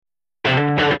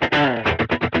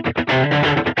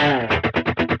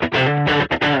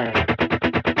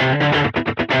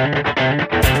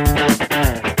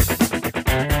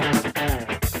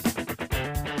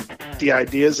The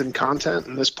ideas and content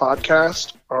in this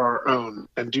podcast are our own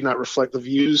and do not reflect the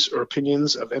views or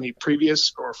opinions of any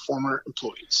previous or former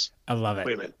employees. I love it.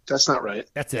 Wait a minute. That's not right.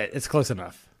 That's it. It's close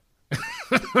enough.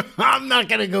 I'm not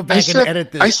going to go back and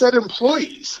edit this. I said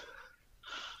employees.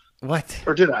 What?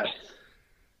 Or did I?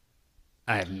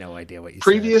 I have no idea what you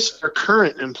Previous said. or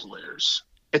current employers.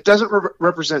 It doesn't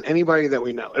represent anybody that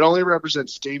we know. It only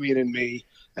represents Damien and me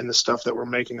and the stuff that we're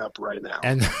making up right now.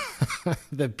 And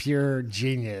the pure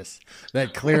genius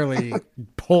that clearly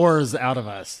pours out of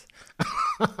us.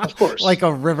 Of course. Like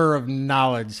a river of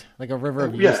knowledge. Like a river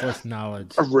of useless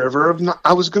knowledge. A river of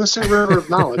I was going to say river of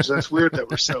knowledge. That's weird that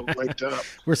we're so waked up.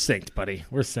 We're synced, buddy.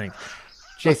 We're synced.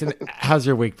 Jason, how's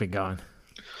your week been going?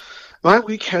 My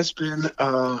week has been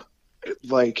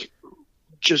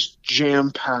just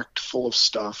jam-packed full of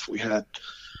stuff. We had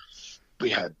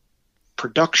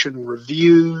production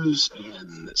reviews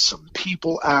and some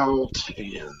people out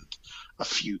and a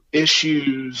few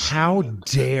issues. How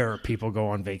dare people go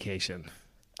on vacation?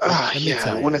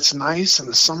 When it's nice in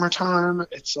the summertime,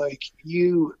 it's like,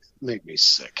 you make me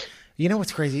sick. You know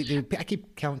what's crazy, dude? I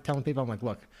keep telling people, I'm like,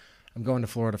 look, I'm going to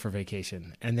Florida for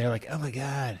vacation. And they're like, oh my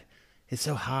God, it's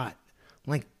so hot.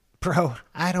 I'm like, bro,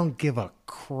 I don't give a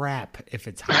crap if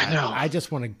it's hot. I know. I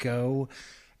just want to go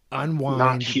unwind,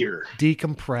 not here,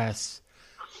 decompress,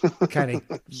 kind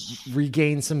of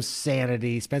regain some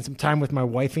sanity, spend some time with my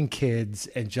wife and kids,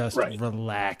 and just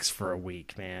relax for a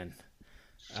week, man.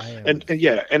 And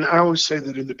I always say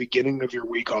that in the beginning of your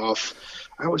week off,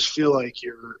 I always feel like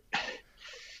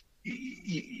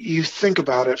you think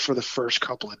about it for the first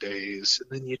couple of days,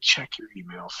 and then you check your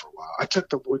email for a while. I took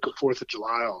the week of 4th of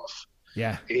July off.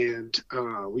 Yeah. And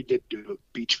we did do a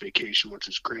beach vacation, which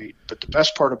was great. But the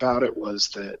best part about it was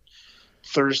that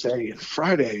Thursday and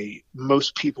Friday,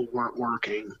 most people weren't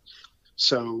working.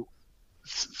 So,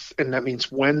 and that means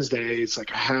Wednesday is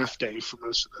like a half day for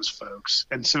most of those folks.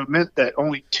 And so it meant that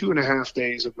only 2.5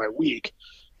 days of my week,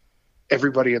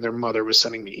 everybody and their mother was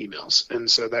sending me emails.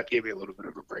 And so that gave me a little bit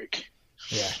of a break.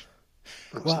 Yeah.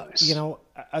 Well, nice.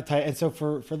 I'll tell you. And so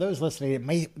for those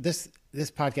listening, this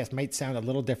podcast might sound a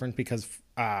little different because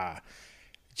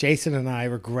Jason and I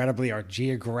regrettably are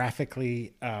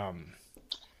geographically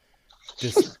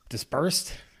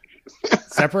dispersed,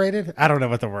 separated. I don't know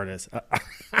what the word is.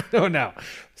 I don't know.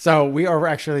 So we are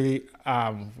actually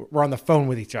we're on the phone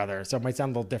with each other, so it might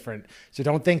sound a little different. So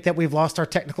don't think that we've lost our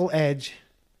technical edge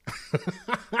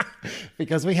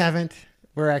because we haven't.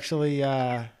 We're actually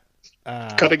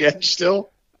cutting edge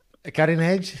still. Cutting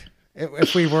edge.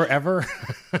 If we were ever,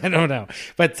 I don't know.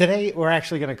 But today we're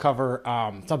actually going to cover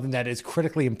something that is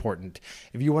critically important.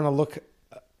 If you want to look,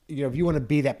 if you want to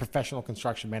be that professional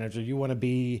construction manager, you want to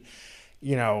be,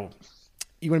 you want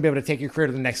to be able to take your career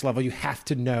to the next level, you have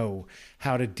to know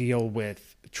how to deal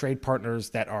with trade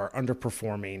partners that are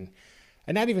underperforming.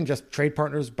 And not even just trade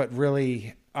partners, but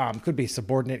really could be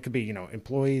subordinate, could be,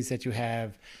 employees that you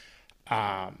have,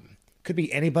 could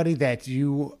be anybody that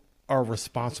you are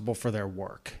responsible for their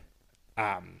work.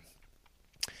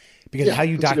 Because how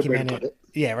you document it.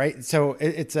 Yeah. Right. So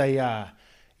it's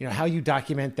how you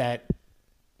document that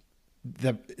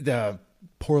the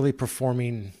poorly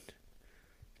performing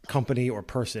company or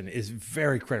person is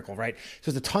very critical, right? So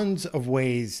there's tons of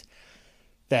ways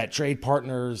that trade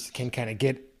partners can kind of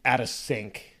get out of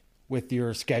sync with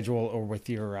your schedule or with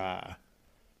your,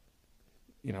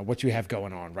 what you have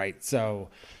going on. Right. So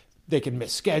they can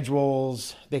miss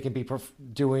schedules. They can be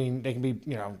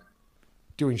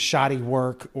doing shoddy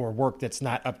work or work that's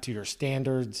not up to your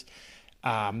standards.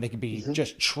 They could be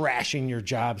just trashing your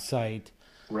job site.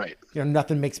 Right.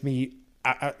 Nothing makes me,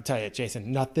 I'll tell you,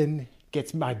 Jason, nothing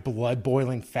gets my blood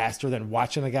boiling faster than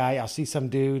watching a guy. I'll see some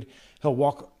dude, he'll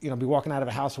be walking out of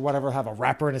a house or whatever, have a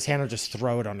wrapper in his hand or just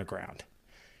throw it on the ground.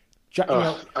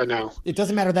 I know. It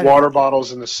doesn't matter that water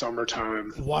bottles in the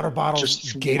summertime. Water bottles,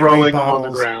 just Gatorade throwing bottles.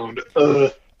 on the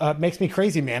ground. Makes me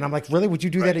crazy, man. I'm like, really? Would you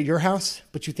do that at your house?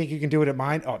 But you think you can do it at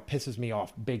mine? Oh, it pisses me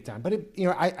off big time. But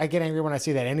I get angry when I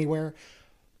see that anywhere.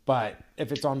 But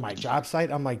if it's on my job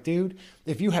site, I'm like, dude,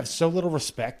 if you have so little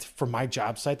respect for my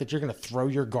job site that you're going to throw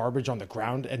your garbage on the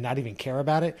ground and not even care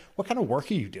about it, what kind of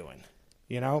work are you doing?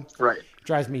 Right.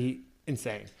 Drives me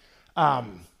insane.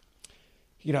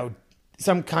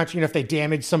 Some country, if they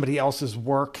damage somebody else's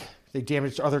work, they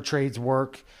damage other trades'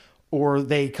 work, or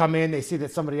they come in, they see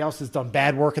that somebody else has done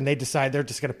bad work and they decide they're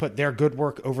just going to put their good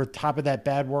work over top of that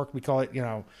bad work. We call it,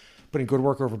 putting good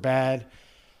work over bad.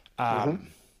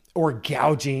 Or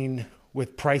gouging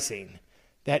with pricing.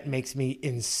 That makes me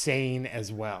insane as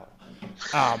well.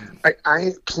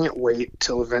 I can't wait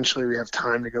till eventually we have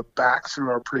time to go back through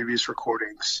our previous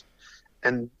recordings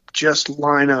and just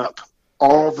line up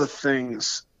all the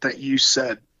things that you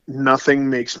said, nothing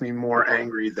makes me more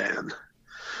angry than.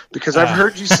 Because I've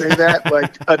heard you say that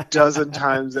like a dozen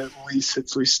times at least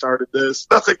since we started this.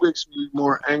 Nothing makes me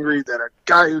more angry than a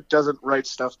guy who doesn't write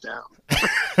stuff down.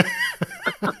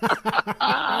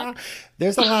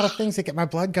 There's a lot of things that get my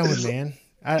blood going, man.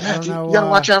 I don't know. You got to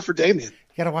watch out for Damien.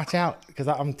 You got to watch out because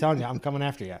I'm telling you, I'm coming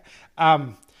after you.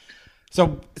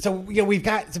 So we've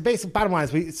got, so basic bottom line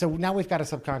is so now we've got a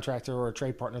subcontractor or a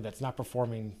trade partner that's not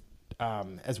performing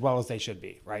as well as they should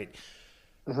be, right?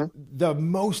 Mm-hmm. The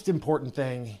most important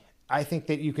thing I think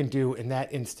that you can do in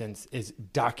that instance is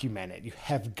document it. You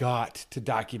have got to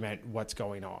document what's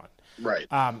going on. Right.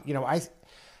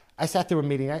 I sat through a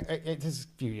meeting. This is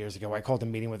a few years ago. I called a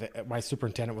meeting with my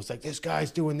superintendent. Was like, this guy's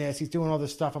doing this. He's doing all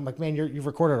this stuff. I'm like, man, you've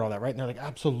recorded all that, right? And they're like,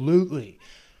 absolutely.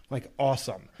 I'm like,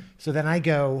 awesome. So then I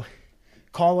go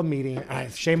call a meeting.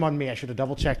 Shame on me. I should have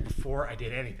double checked before I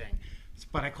did anything.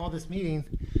 But I call this meeting.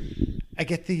 I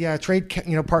get the trade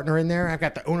partner in there. I've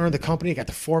got the owner of the company. I got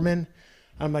the foreman.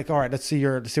 I'm like, all right, let's see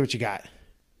what you got.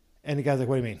 And the guy's like,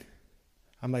 what do you mean?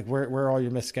 I'm like, where are all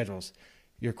your missed schedules?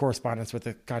 Your correspondence with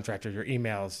the contractor, your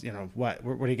emails, what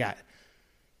do you got?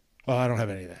 Oh, I don't have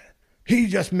any of that. He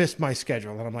just missed my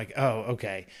schedule. And I'm like, oh,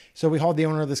 okay. So we hauled the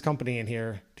owner of this company in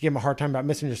here to give him a hard time about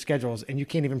missing your schedules, and you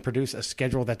can't even produce a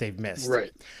schedule that they've missed.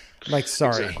 Right. I'm like,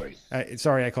 sorry. Exactly.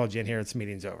 Sorry I called you in here. This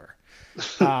meeting's over.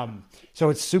 So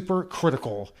it's super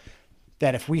critical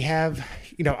that if we have,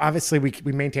 obviously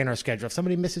we maintain our schedule. If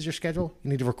somebody misses your schedule, you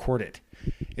need to record it.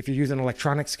 If you're using an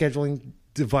electronic scheduling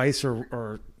device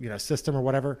or system or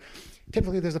whatever,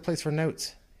 typically there's a place for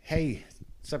notes. Hey,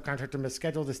 subcontractor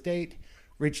misscheduled this date,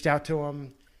 reached out to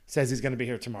him, says he's going to be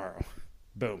here tomorrow.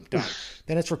 Boom, done.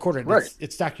 Then it's recorded. Right.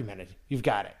 It's documented. You've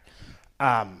got it.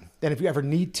 Then if you ever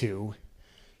need to,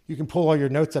 you can pull all your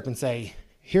notes up and say,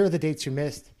 here are the dates you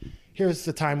missed. Here's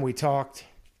the time we talked.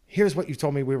 Here's what you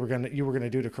told me you were gonna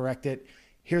do to correct it.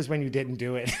 Here's when you didn't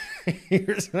do it.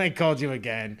 Here's when I called you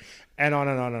again, and on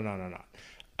and on and on and on.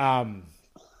 I'm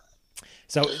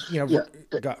sorry. Go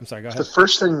ahead. The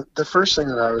first thing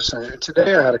that I was saying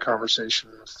today, I had a conversation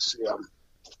with the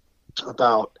CM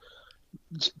about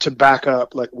to back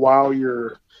up, like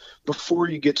before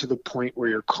you get to the point where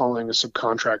you're calling a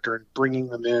subcontractor and bringing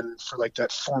them in for like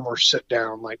that formal sit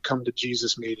down, like come to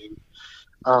Jesus meeting.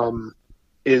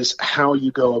 Is how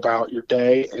you go about your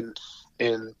day and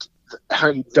how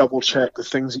you double check the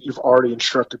things that you've already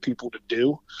instructed people to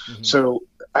do. Mm-hmm. So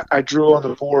I drew on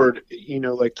the board,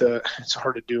 it's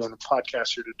hard to do on the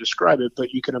podcast here to describe it,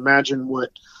 but you can imagine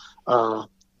what,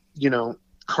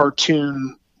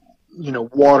 cartoon,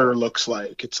 water looks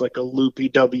like. It's like a loopy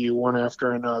W one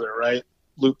after another, right?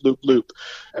 Loop, loop, loop.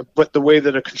 But the way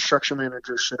that a construction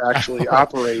manager should actually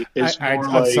operate is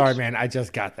I'm sorry, man. I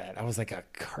just got that. I was like, a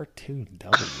cartoon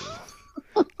W.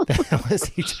 What the hell is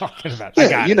he talking about?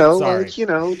 Yeah,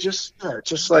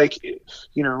 just like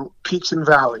peaks and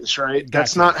valleys, right? Gotcha.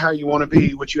 That's not how you want to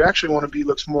be. What you actually want to be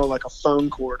looks more like a phone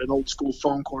cord, an old school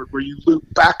phone cord, where you loop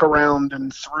back around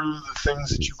and through the things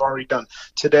that you've already done.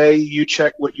 Today, you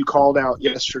check what you called out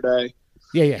yesterday.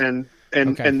 Yeah.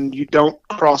 And you don't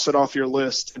cross it off your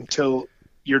list until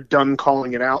you're done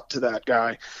calling it out to that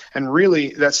guy. And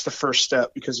really, that's the first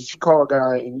step, because if you call a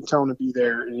guy and you tell him to be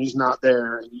there and he's not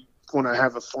there, and you want to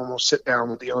have a formal sit down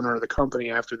with the owner of the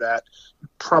company after that, you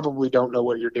probably don't know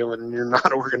what you're doing and you're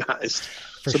not organized.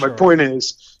 My point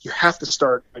is, you have to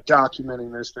start by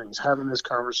documenting those things, having this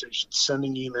conversation,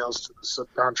 sending emails to the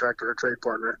subcontractor or trade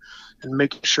partner, and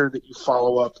making sure that you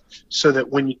follow up so that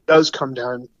when it does come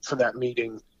down for that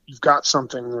meeting, you've got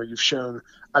something where you've shown,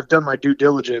 I've done my due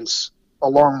diligence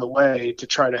along the way to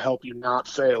try to help you not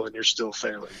fail, and you're still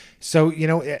failing. So,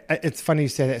 it's funny you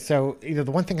say that. So, the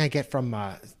one thing I get from,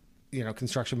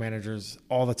 construction managers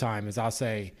all the time is I'll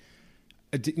say,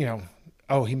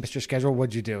 oh, he missed your schedule.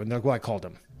 What'd you do? And they're like, well, I called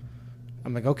him.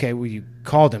 I'm like, okay, well, you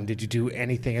called him. Did you do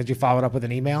anything? Did you follow it up with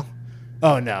an email?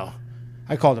 Oh, no.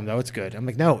 I called him, though. It's good. I'm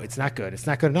like, no, it's not good. It's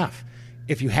not good enough.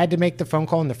 If you had to make the phone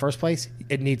call in the first place,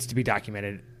 it needs to be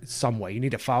documented some way. You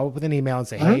need to follow up with an email and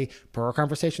say, hey, per our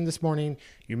conversation this morning,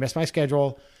 you missed my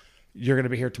schedule. You're going to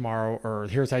be here tomorrow, or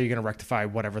here's how you're going to rectify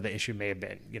whatever the issue may have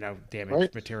been,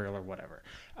 damaged material or whatever.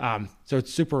 So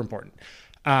it's super important.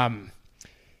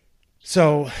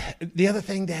 So the other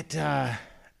thing that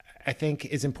I think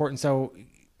is important, so,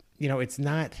 it's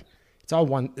not all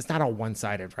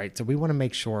one-sided, right? So we want to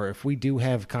make sure if we do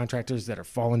have contractors that are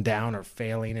falling down or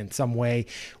failing in some way,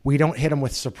 we don't hit them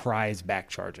with surprise back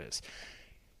charges.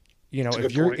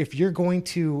 If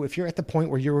you're at the point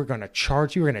where you're going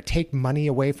to take money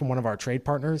away from one of our trade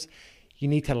partners, you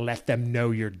need to let them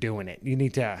know you're doing it.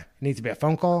 It needs to be a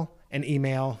phone call, an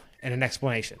email, and an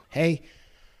explanation. Hey,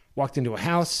 walked into a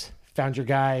house, found your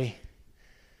guy,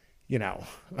 who,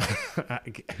 I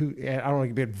don't want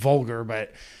to be a bit vulgar,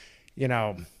 but,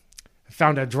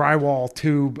 found a drywall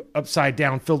tube upside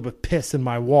down filled with piss in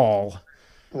my wall.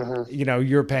 Mm-hmm.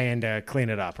 You're paying to clean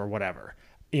it up or whatever.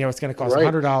 It's going to cost Right.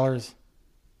 $100.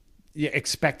 You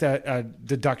expect a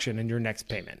deduction in your next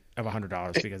payment of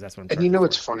 $100 because that's what I'm charging. And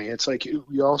it's funny. It's like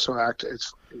we also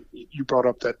you brought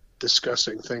up that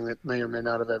disgusting thing that may or may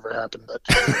not have ever happened, but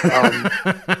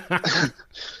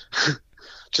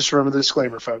just remember the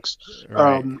disclaimer, folks.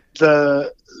 Right. As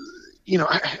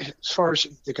far as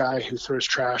the guy who throws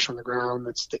trash on the ground,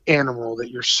 that's the animal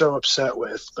that you're so upset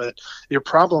with. But your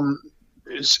problem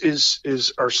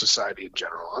is our society in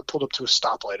general. I pulled up to a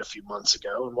stoplight a few months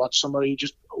ago and watched somebody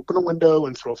just open a window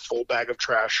and throw a full bag of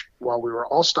trash while we were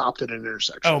all stopped at an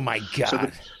intersection. Oh my God.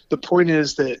 So the point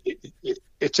is that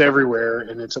it's everywhere,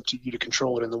 and it's up to you to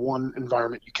control it in the one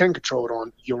environment you can control it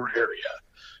on, your area.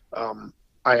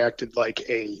 I acted like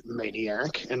a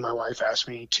maniac, and my wife asked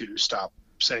me to stop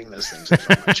saying those things in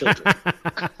front of my children.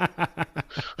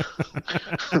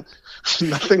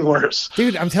 Nothing worse.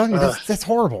 Dude, I'm telling you, that's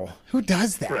horrible. Who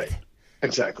does that? Right.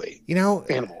 Exactly.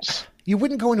 Animals. You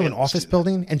wouldn't go into an office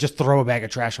building and just throw a bag of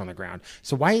trash on the ground.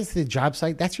 So why is the job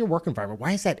site, that's your work environment,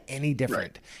 why is that any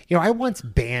different? Right. I once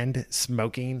banned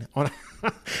smoking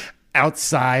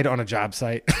outside on a job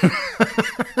site.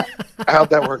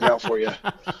 How'd that work out for you?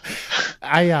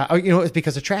 It was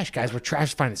because of trash. Guys were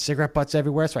finding cigarette butts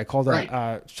everywhere. So I called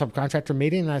a subcontractor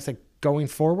meeting, and I was like, going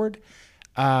forward,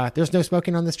 there's no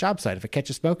smoking on this job site. If I catch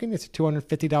you smoking, it's a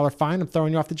 $250 fine. I'm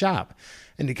throwing you off the job.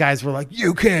 And the guys were like,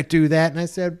 you can't do that. And I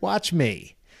said, watch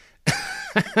me.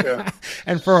 Yeah.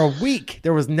 And for a week,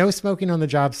 there was no smoking on the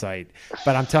job site.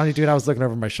 But I'm telling you, dude, I was looking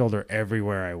over my shoulder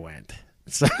everywhere I went.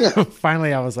 So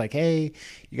finally I was like, hey,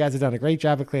 you guys have done a great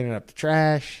job of cleaning up the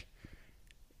trash.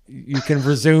 You can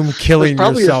resume killing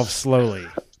yourself slowly.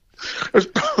 There's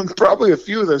probably a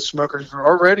few of those smokers who are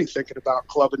already thinking about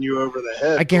clubbing you over the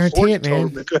head. I guarantee it,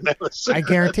 man. I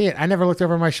guarantee it. I never looked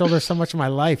over my shoulder so much in my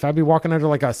life. I'd be walking under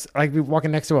I'd be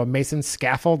walking next to a mason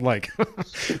scaffold. Like,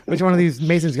 which one of these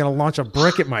masons is going to launch a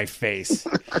brick at my face?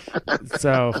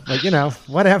 So,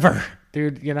 whatever,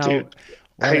 dude. Dude,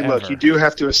 hey, look, you do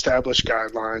have to establish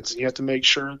guidelines, and you have to make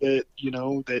sure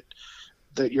that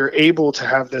that you're able to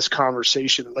have this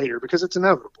conversation later, because it's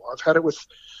inevitable. I've had it with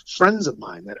friends of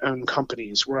mine that own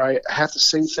companies where I have to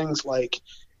say things like,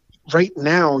 right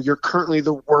now, you're currently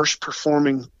the worst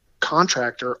performing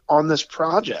contractor on this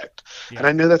project. Yeah. And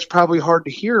I know that's probably hard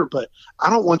to hear, but I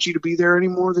don't want you to be there any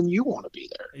more than you want to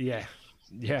be there. Yeah.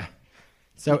 Yeah.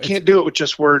 So you can't do it with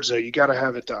just words, though. You got to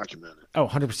have it documented. Oh,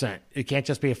 100%. It can't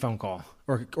just be a phone call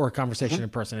or a conversation in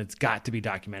person. It's got to be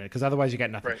documented, because otherwise you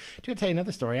got nothing. Right. Dude, I'll tell you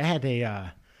another story. I had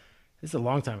this is a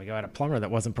long time ago. I had a plumber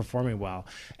that wasn't performing well,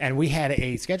 and we had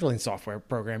a scheduling software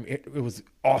program. It was an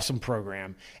awesome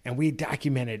program, and we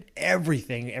documented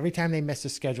everything. Every time they missed a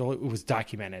schedule, it was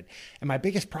documented. And my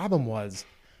biggest problem was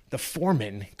the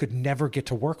foreman could never get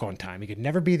to work on time. He could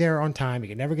never be there on time. He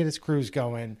could never get his crews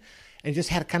going. And just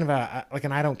had kind of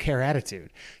an I don't care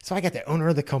attitude. So I got the owner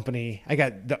of the company. I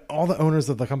got all the owners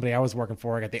of the company I was working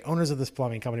for. I got the owners of this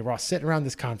plumbing company. We're all sitting around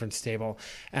this conference table,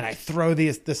 and I throw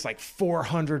this like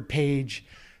 400-page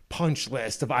punch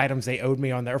list of items they owed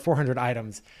me on there, 400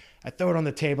 items. I throw it on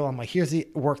the table. I'm like, here's the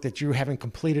work that you haven't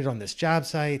completed on this job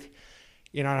site.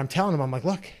 And I'm telling them, I'm like,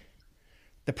 look,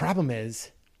 the problem is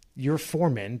your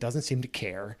foreman doesn't seem to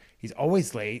care. He's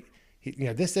always late.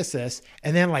 This,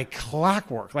 and then like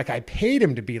clockwork, like I paid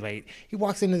him to be late. He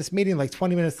walks into this meeting like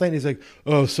 20 minutes late, and he's like,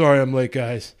 oh, sorry, I'm late,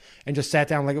 guys. And just sat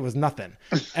down like it was nothing.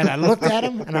 And I looked at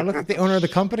him, and I looked at the owner of the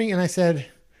company, and I said,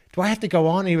 do I have to go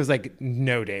on? And he was like,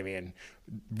 no, Damien,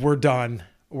 we're done.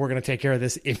 We're going to take care of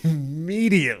this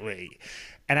immediately.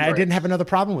 And I didn't have another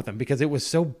problem with him, because it was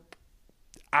so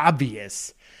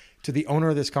obvious to the owner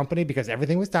of this company, because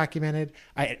everything was documented.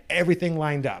 I had everything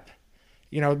lined up.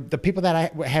 The people that I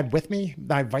had with me,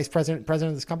 my vice president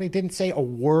of this company, didn't say a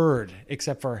word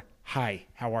except for, hi,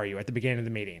 how are you, at the beginning of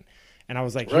the meeting. And I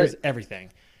was like, here's everything.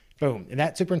 Boom. And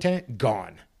that superintendent,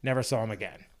 gone. Never saw him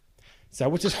again. So,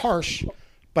 which is harsh,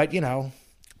 but when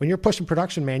you're pushing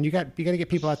production, man, you got to get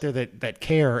people out there that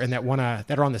care and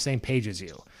that are on the same page as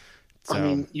you. So, I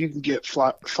mean, you can get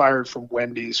fired from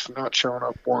Wendy's for not showing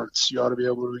up once. You ought to be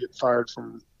able to get fired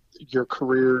from your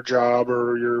career job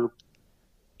or your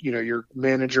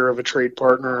manager of a trade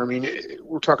partner. I mean,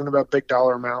 we're talking about big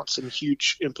dollar amounts and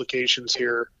huge implications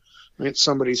here. I mean, it's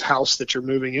somebody's house that you're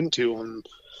moving into, and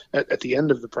at the end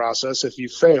of the process, if you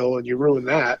fail and you ruin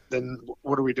that, then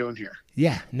what are we doing here?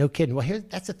 Yeah, no kidding. Well,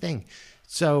 that's the thing.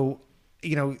 So,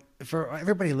 for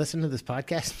everybody listening to this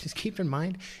podcast, just keep in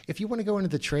mind, if you want to go into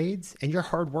the trades and you're a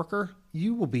hard worker,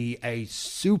 you will be a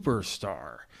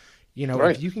superstar. You know,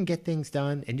 Right. if you can get things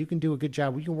done and you can do a good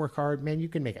job, you can work hard, man, you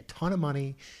can make a ton of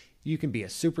money. You can be a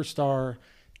superstar.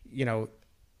 You know,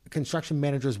 construction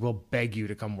managers will beg you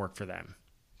to come work for them.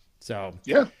 So,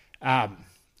 Yeah.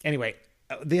 Anyway,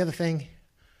 the other thing,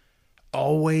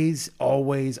 always,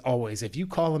 if you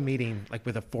call a meeting like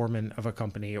with a foreman of a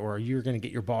company, or you're going to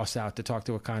get your boss out to talk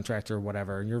to a contractor or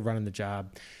whatever, and you're running the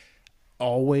job,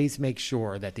 always make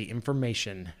sure that the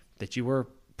information that you were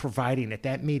providing at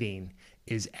that meeting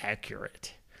is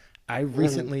accurate. I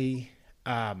recently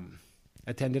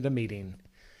attended a meeting,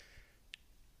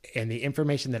 and the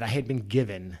information that I had been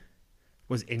given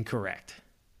was incorrect.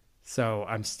 So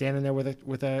I'm standing there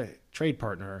with a trade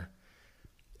partner,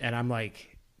 and I'm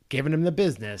like giving him the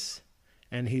business,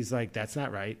 and he's like, "That's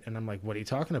not right." And I'm like, "What are you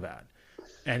talking about?"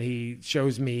 And he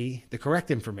shows me the correct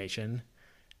information,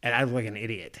 and I look like an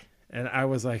idiot. And I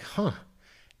was like, "Huh."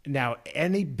 Now,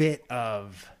 any bit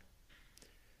of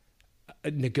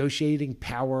negotiating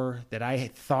power that I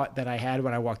thought that I had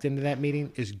when I walked into that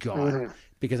meeting is gone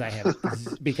because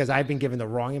because I've been given the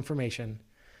wrong information,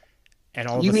 and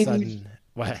all of a sudden,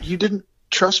 what? You didn't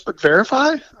trust but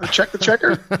verify? Or check the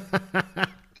checker?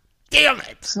 Damn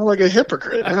it! Sound like a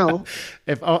hypocrite. No.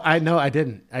 I know I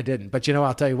didn't. But you know,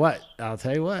 I'll tell you what.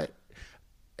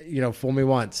 You know, fool me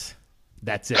once,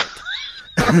 that's it.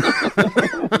 I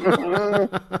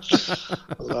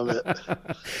love it.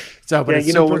 So, but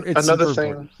yeah, another thing.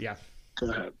 Important. Yeah. Go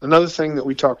ahead. Another thing that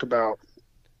we talked about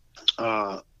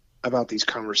these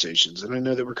conversations, and I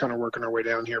know that we're kind of working our way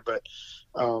down here, but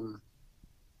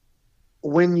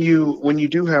when you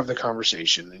do have the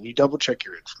conversation and you double check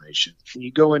your information and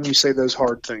you go and you say those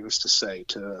hard things to say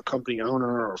to a company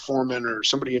owner or foreman or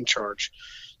somebody in charge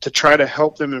to try to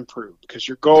help them improve, because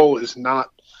your goal is not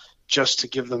just to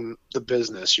give them the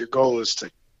business. Your goal is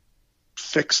to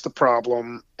fix the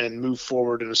problem and move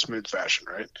forward in a smooth fashion,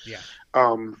 right? Yeah.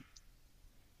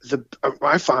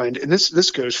 I find, and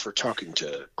this goes for talking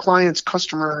to clients,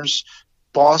 customers,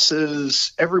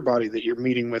 bosses, everybody that you're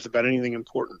meeting with about anything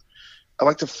important, I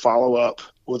like to follow up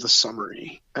with a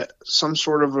summary, some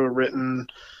sort of a written,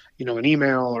 an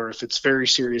email, or if it's very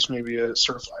serious, maybe a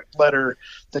certified letter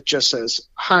that just says,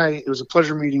 "Hi, it was a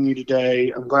pleasure meeting you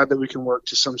today. I'm glad that we can work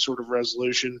to some sort of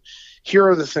resolution. Here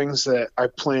are the things that I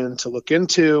plan to look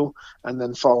into," and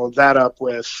then follow that up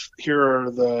with,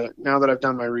 now that I've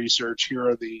done my research, here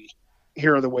are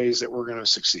the ways that we're going to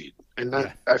succeed. And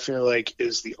that, I feel like,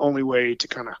 is the only way to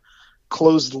kind of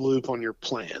close the loop on your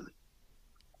plan.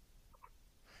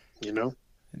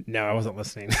 No, I wasn't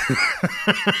listening.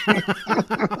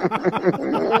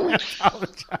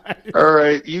 All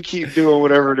right, you keep doing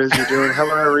whatever it is you're doing. How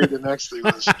about I read the next thing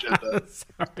on this agenda?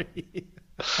 Sorry.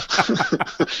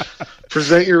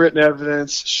 Present your written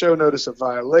evidence. Show notice of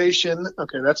violation.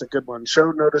 Okay, that's a good one.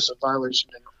 Show notice of violation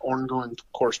and ongoing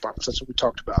correspondence. That's what we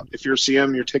talked about. If you're a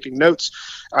CM, you're taking notes.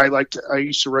 I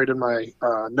used to write in my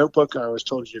notebook. I always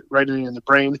told you, writing in the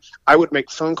brain. I would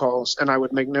make phone calls and I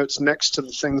would make notes next to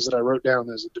the things that I wrote down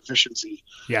as a deficiency.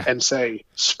 Yeah. And say,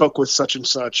 spoke with such and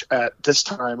such at this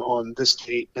time on this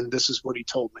date, and this is what he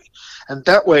told me. And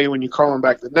that way, when you call them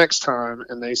back the next time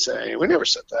and they say, "We never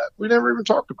said that. We never even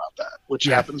talked about that," which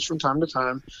happens from time to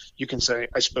time, you can say,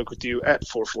 "I spoke with you at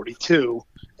 4:42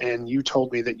 and you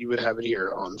told me that you would have it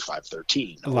here on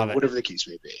 5:13. Love it. Whatever the case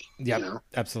may be. Yeah,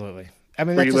 absolutely. I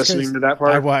mean, were you listening to that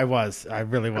part? I was. I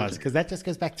really was, because that just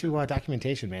goes back to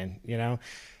documentation, man.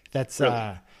 That's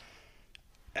really?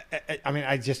 I mean,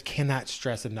 I just cannot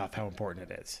stress enough how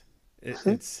important it is.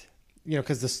 It's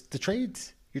because the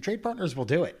trades, your trade partners will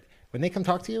do it when they come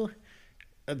talk to you.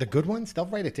 The good ones, they'll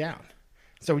write it down.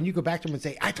 So when you go back to them and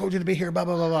say, "I told you to be here," blah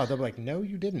blah blah blah, they'll be like, "No,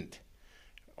 you didn't."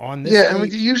 On this,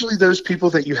 and usually those people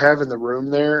that you have in the room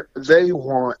there, they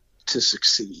want to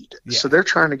succeed. Yeah. So they're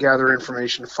trying to gather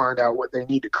information to find out what they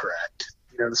need to correct.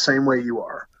 The same way you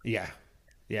are. Yeah.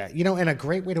 And a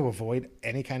great way to avoid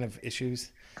any kind of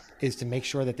issues is to make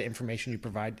sure that the information you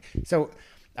provide. So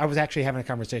I was actually having a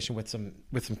conversation with some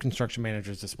construction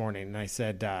managers this morning, and I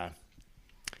said,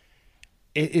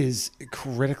 it is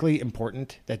critically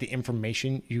important that the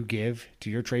information you give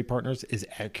to your trade partners is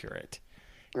accurate.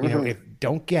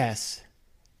 Don't guess,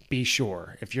 be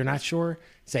sure. If you're not sure,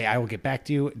 say, "I will get back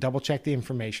to you," double check the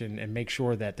information and make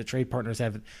sure that the trade partners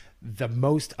have the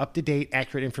most up-to-date,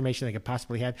 accurate information they could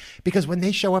possibly have. Because when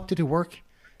they show up to do work,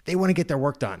 they want to get their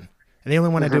work done, and they only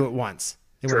want to do it once.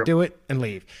 They want to do it and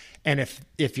leave. And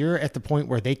if you're at the point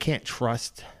where they can't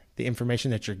trust the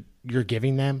information that you're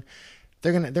giving them,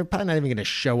 they're probably not even going to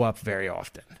show up very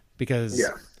often, because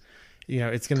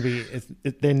It's going to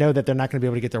be, they know that they're not going to be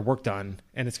able to get their work done,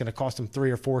 and it's going to cost them 3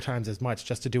 or 4 times as much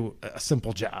just to do a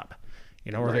simple job,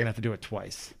 or they're going to have to do it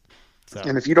twice. So.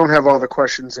 And if you don't have all the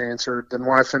questions answered, then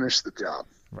why finish the job?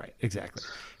 Right. Exactly.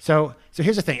 So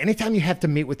here's the thing. Anytime you have to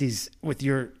meet with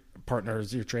your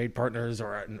partners, your trade partners,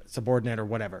 or a subordinate or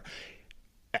whatever,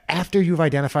 after you've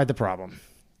identified the problem,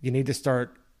 you need to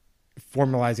start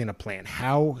formalizing a plan.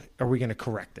 How are we going to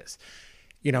correct this?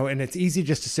 And it's easy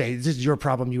just to say, this is your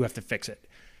problem, you have to fix it.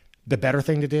 The better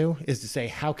thing to do is to say,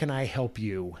 how can I help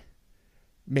you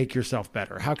make yourself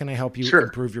better? How can I help you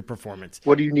improve your performance?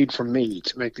 What do you need from me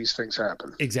to make these things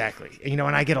happen? Exactly. And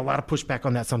I get a lot of pushback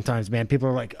on that sometimes, man. People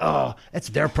are like, oh, it's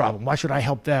their problem. Why should I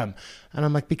help them? And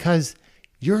I'm like, because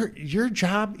your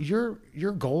job, your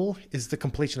goal is the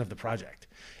completion of the project.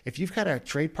 If you've got a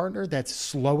trade partner that's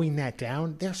slowing that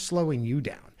down, they're slowing you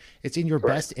down. It's in your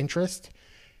best interest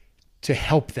to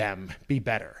help them be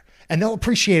better. And they'll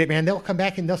appreciate it, man. They'll come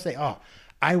back and they'll say, oh,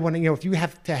 I want to, if you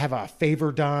have to have a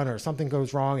favor done or something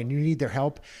goes wrong and you need their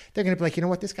help, they're going to be like, you know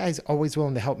what, this guy's always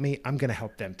willing to help me. I'm going to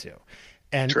help them too.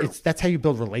 And that's how you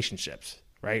build relationships,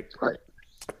 right? Right.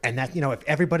 And that, if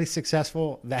everybody's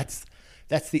successful, that's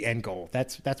the end goal.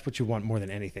 That's what you want more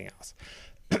than anything else.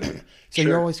 So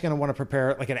you're always going to want to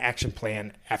prepare like an action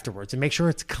plan afterwards and make sure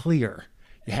it's clear.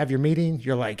 You have your meeting.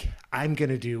 You're like, I'm going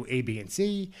to do A, B, and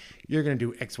C. You're going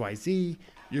to do X, Y, Z.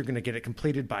 You're going to get it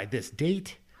completed by this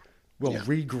date. We'll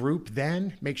regroup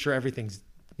then, make sure everything's,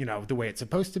 the way it's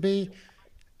supposed to be.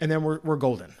 And then we're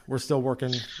golden. We're still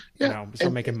working, still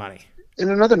making money.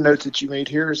 And another note that you made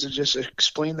here is to just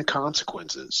explain the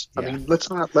consequences. I mean, let's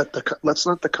not let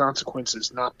the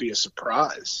consequences not be a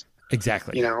surprise.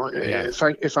 Exactly.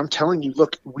 If I'm telling you,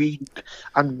 look,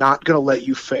 I'm not going to let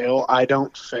you fail. I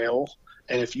don't fail.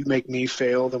 And if you make me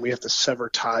fail, then we have to sever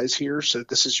ties here. So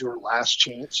this is your last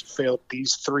chance. You failed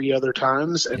these 3 other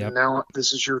times, and now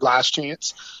this is your last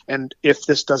chance. And if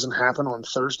this doesn't happen on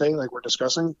Thursday, like we're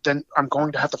discussing, then I'm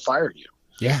going to have to fire you.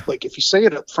 Yeah. Like if you say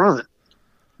it up front,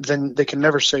 then they can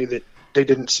never say that they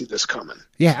didn't see this coming.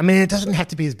 Yeah. I mean, it doesn't have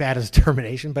to be as bad as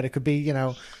termination, but it could be,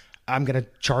 I'm going to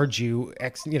charge you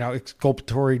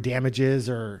exculpatory damages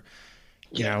or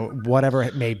whatever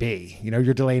it may be.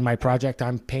 You're delaying my project.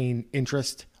 I'm paying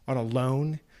interest on a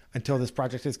loan until this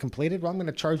project is completed. Well, I'm going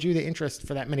to charge you the interest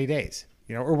for that many days,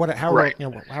 or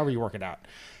however you work it out.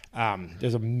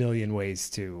 There's a million ways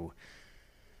to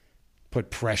put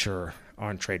pressure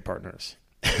on trade partners.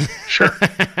 Sure.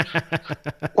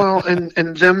 Well,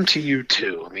 and them to you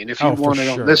too. I mean, if you want it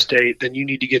on this date, then you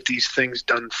need to get these things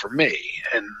done for me.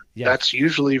 And that's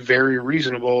usually very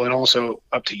reasonable and also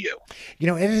up to you.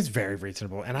 It is very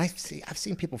reasonable. And I've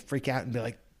seen people freak out and be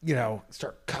like,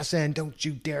 start cussing, don't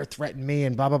you dare threaten me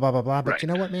and blah, blah, blah, blah, blah. But you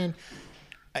know what, man?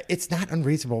 It's not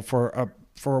unreasonable for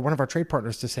one of our trade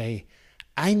partners to say,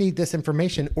 I need this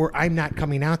information or I'm not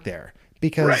coming out there.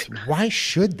 Because why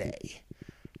should they?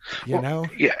 Yeah,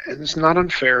 and it's not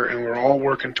unfair, and we're all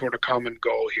working toward a common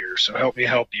goal here. So help me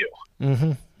help you.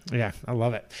 Mm-hmm. Yeah, I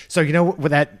love it. So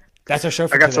with that's our show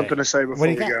for today. I got today. something to say before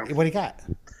we go. What do you got?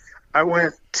 I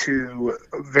went to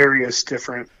various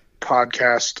different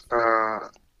podcast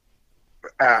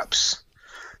apps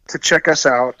to check us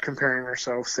out, comparing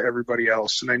ourselves to everybody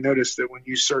else. And I noticed that when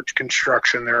you search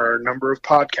construction, there are a number of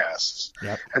podcasts,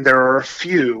 and there are a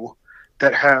few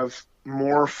that have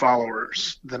more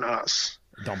followers than us.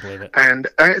 Don't believe it. And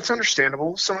it's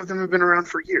understandable. Some of them have been around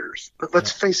for years. But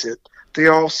let's face it, they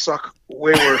all suck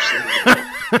way worse than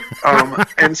we do.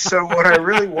 And so what I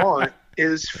really want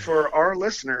is for our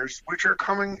listeners, which are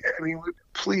coming,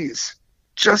 please,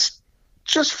 just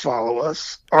follow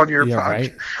us on your on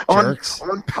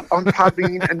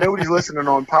Podbean. And nobody's listening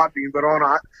on Podbean, but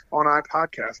on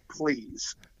iPodcast,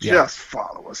 please. Just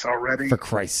follow us already. For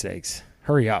Christ's sakes.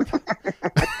 Hurry up.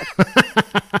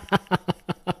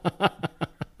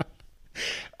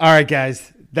 All right,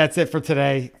 guys, that's it for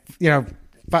today.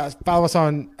 Follow us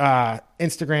on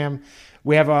Instagram.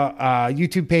 We have a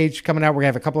YouTube page coming out. We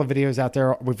have a couple of videos out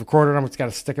there. We've recorded them. We've got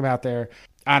to stick them out there.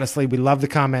 Honestly, we love the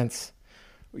comments.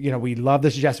 We love the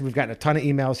suggestions. We've gotten a ton of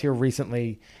emails here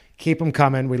recently. Keep them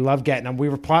coming. We love getting them. We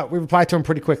reply to them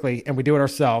pretty quickly, and we do it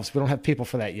ourselves. We don't have people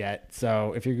for that yet.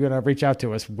 So if you're going to reach out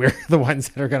to us, we're the ones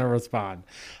that are going to respond.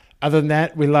 Other than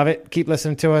that, we love it. Keep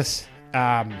listening to us.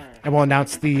 And we'll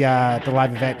announce the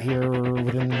live event here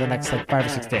within the next 5 or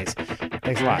 6 days.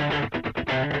 Thanks a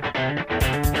lot.